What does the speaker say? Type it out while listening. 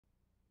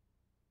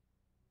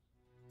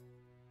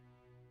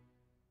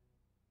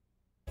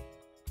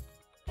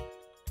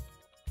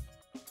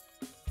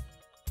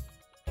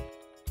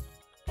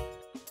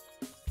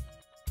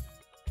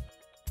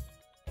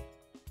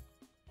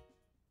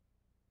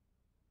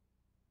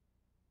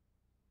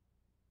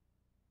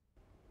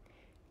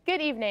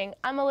Good evening,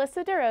 I'm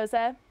Melissa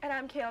DeRosa. And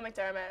I'm Kayla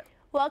McDermott.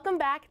 Welcome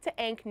back to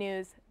Ank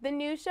News, the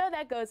news show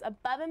that goes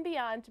above and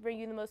beyond to bring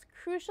you the most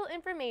crucial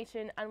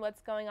information on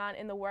what's going on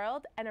in the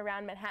world and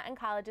around Manhattan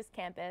College's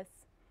campus.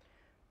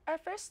 Our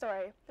first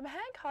story, the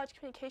Manhattan College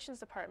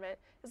Communications Department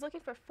is looking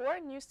for 4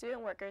 new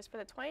student workers for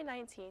the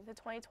 2019 to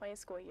 2020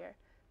 school year.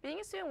 Being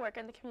a student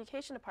worker in the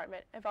Communication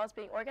Department involves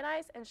being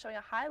organized and showing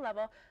a high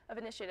level of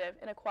initiative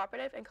in a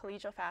cooperative and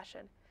collegial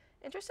fashion.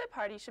 Interested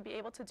parties should be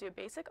able to do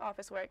basic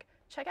office work,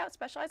 check out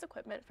specialized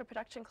equipment for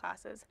production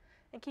classes,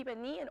 and keep a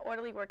neat and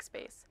orderly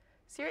workspace.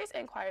 Serious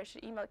inquiries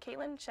should email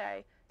Caitlin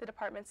Shea, the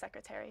department's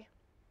secretary.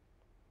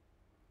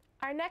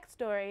 Our next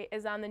story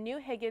is on the new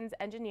Higgins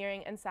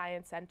Engineering and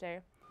Science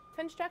Center.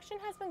 Construction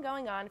has been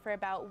going on for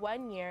about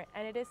 1 year,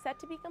 and it is set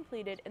to be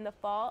completed in the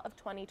fall of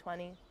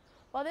 2020.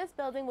 While this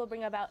building will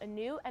bring about a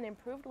new and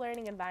improved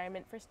learning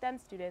environment for STEM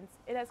students,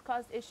 it has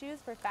caused issues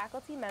for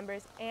faculty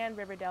members and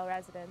Riverdale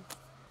residents.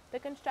 The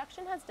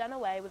construction has done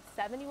away with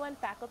 71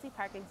 faculty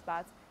parking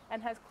spots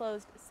and has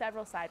closed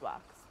several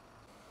sidewalks.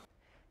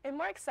 In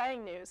more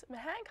exciting news,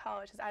 Manhattan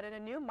College has added a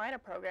new minor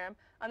program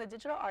on the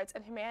Digital Arts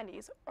and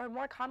Humanities, or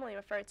more commonly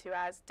referred to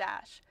as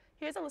DASH.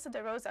 Here's Alyssa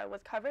DeRosa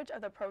with coverage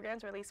of the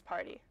program's release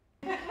party.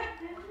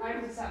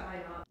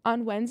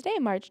 On Wednesday,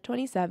 March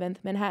 27th,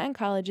 Manhattan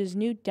College's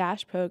new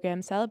DASH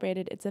program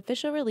celebrated its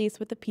official release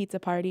with a pizza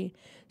party.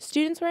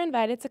 Students were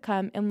invited to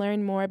come and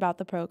learn more about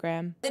the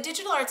program. The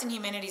Digital Arts and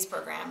Humanities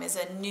program is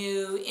a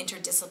new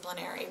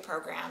interdisciplinary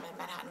program at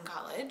Manhattan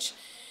College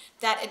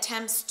that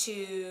attempts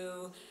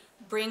to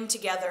bring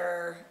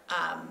together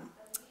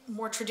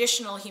more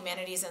traditional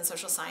humanities and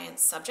social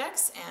science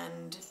subjects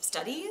and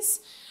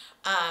studies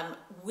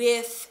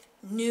with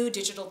new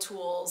digital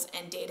tools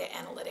and data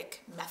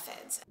analytic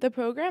methods. The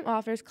program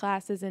offers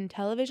classes in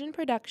television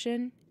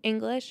production,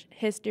 English,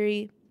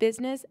 history,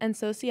 business, and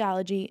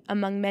sociology,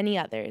 among many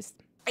others.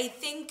 I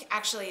think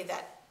actually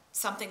that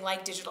something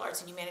like digital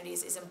arts and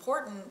humanities is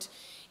important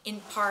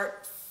in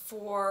part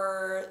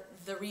for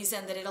the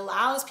reason that it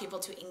allows people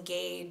to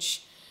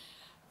engage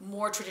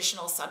more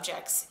traditional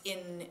subjects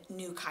in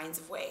new kinds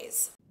of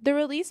ways. The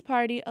release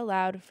party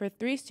allowed for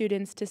 3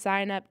 students to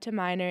sign up to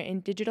minor in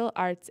digital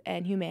arts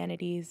and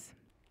humanities.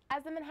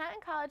 As the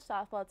Manhattan College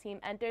softball team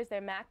enters their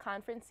MAC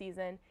conference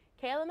season,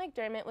 Kayla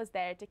McDermott was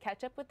there to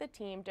catch up with the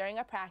team during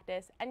a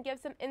practice and give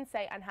some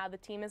insight on how the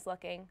team is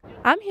looking.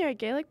 I'm here at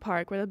Gaelic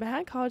Park, where the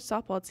Manhattan College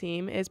softball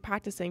team is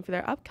practicing for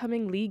their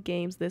upcoming league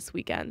games this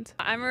weekend.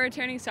 I'm a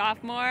returning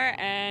sophomore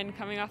and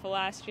coming off of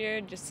last year,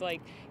 just like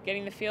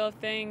getting the feel of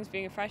things,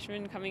 being a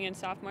freshman, coming in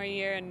sophomore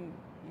year, and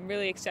I'm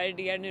really excited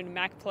to get into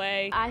MAC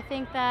play. I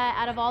think that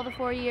out of all the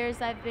 4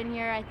 years I've been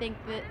here, I think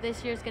that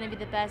this year is going to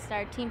be the best.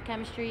 Our team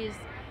chemistry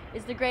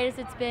is the greatest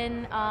it's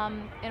been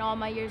in all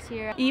my years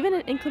here. Even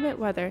in inclement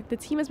weather, the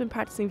team has been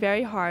practicing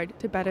very hard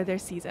to better their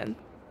season.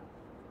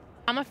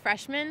 I'm a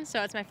freshman,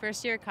 so it's my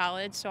first year of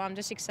college, so I'm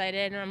just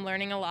excited and I'm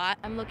learning a lot.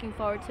 I'm looking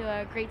forward to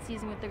a great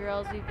season with the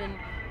girls. We've been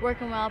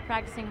working well,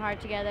 practicing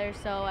hard together,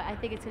 so I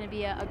think it's going to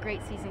be a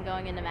great season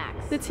going into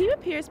MAX. The team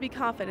appears to be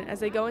confident as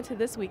they go into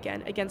this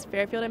weekend against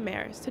Fairfield and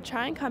Marist to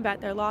try and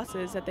combat their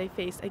losses that they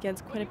faced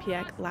against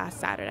Quinnipiac last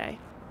Saturday.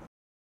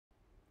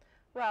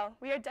 Well,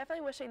 we are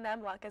definitely wishing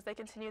them luck as they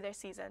continue their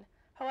season.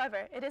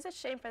 However, it is a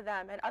shame for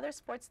them and other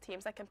sports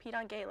teams that compete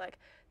on Gaelic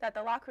that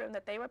the locker room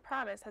that they were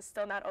promised has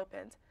still not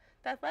opened.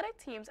 The athletic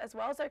teams as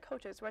well as their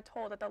coaches were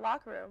told that the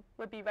locker room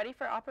would be ready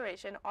for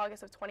operation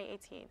August of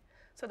 2018,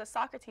 so the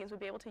soccer teams would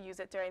be able to use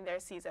it during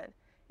their season.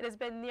 It has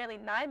been nearly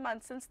 9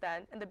 months since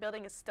then, and the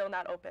building is still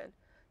not open.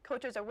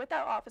 Coaches are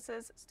without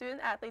offices,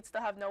 student athletes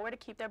still have nowhere to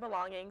keep their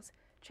belongings,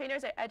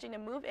 trainers are edging to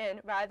move in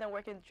rather than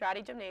work in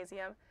Dratty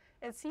Gymnasium,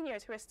 and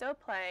seniors who are still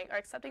playing are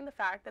accepting the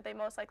fact that they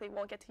most likely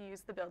won't get to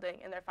use the building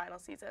in their final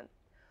season.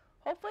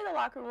 Hopefully the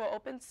locker room will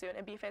open soon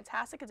and be a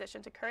fantastic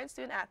addition to current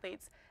student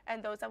athletes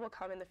and those that will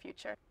come in the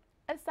future.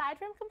 Aside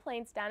from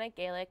complaints down at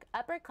Gaelic,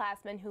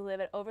 upperclassmen who live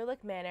at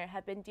Overlook Manor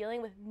have been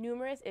dealing with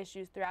numerous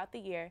issues throughout the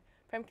year,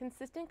 from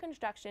consistent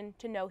construction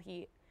to no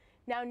heat.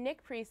 Now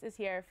Nick Priest is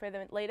here for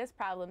the latest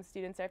problems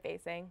students are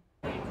facing.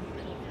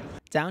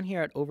 Down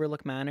here at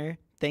Overlook Manor,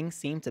 things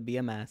seem to be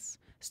a mess.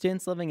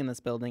 Students living in this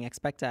building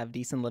expect to have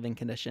decent living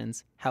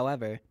conditions.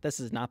 However, this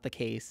is not the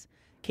case.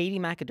 Katie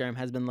McAderm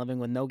has been living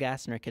with no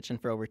gas in her kitchen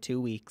for over 2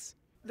 weeks.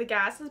 The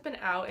gas has been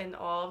out in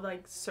all of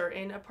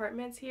certain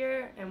apartments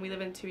here, and we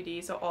live in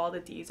 2D, so all the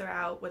Ds are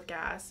out with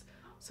gas.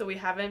 So we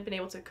haven't been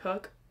able to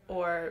cook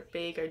or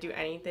bake or do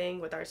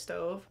anything with our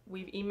stove.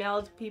 We've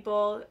emailed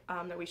people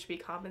that we should be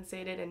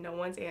compensated, and no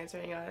one's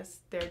answering us.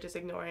 They're just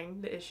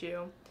ignoring the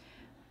issue.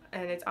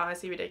 And it's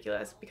honestly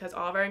ridiculous because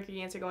all of our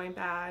ingredients are going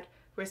bad.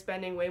 We're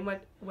spending way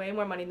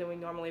more money than we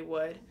normally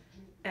would,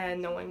 and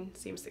no one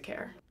seems to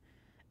care.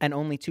 And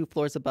only 2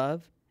 floors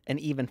above, an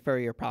even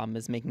furrier problem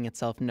is making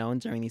itself known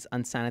during these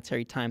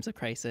unsanitary times of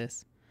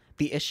crisis.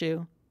 The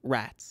issue?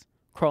 Rats,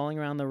 crawling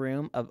around the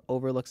room of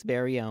Overlook's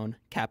very own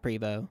Cat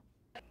Prevo.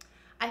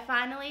 I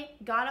finally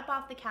got up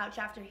off the couch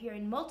after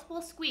hearing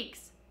multiple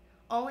squeaks,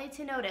 only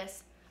to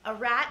notice a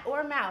rat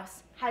or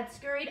mouse had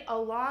scurried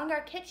along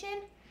our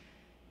kitchen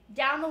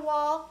down the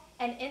wall,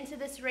 and into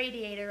this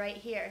radiator right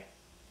here.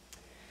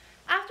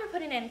 After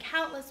putting in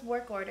countless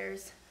work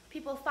orders,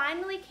 people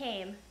finally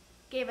came,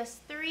 gave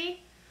us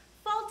 3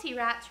 faulty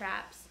rat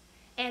traps,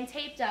 and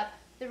taped up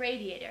the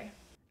radiator.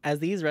 As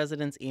these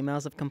residents'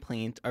 emails of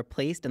complaint are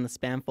placed in the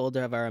spam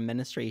folder of our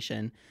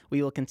administration,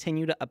 we will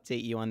continue to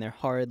update you on their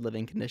horrid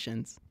living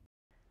conditions.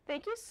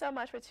 Thank you so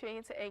much for tuning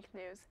into Ink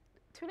News.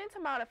 Tune in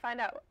tomorrow to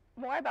find out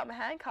more about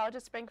Manhattan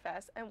College's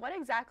Springfest and what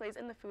exactly is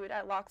in the food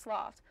at Locke's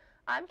Loft.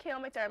 I'm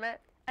Kayla McDermott.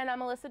 And I'm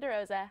Melissa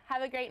DeRosa.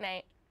 Have a great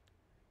night.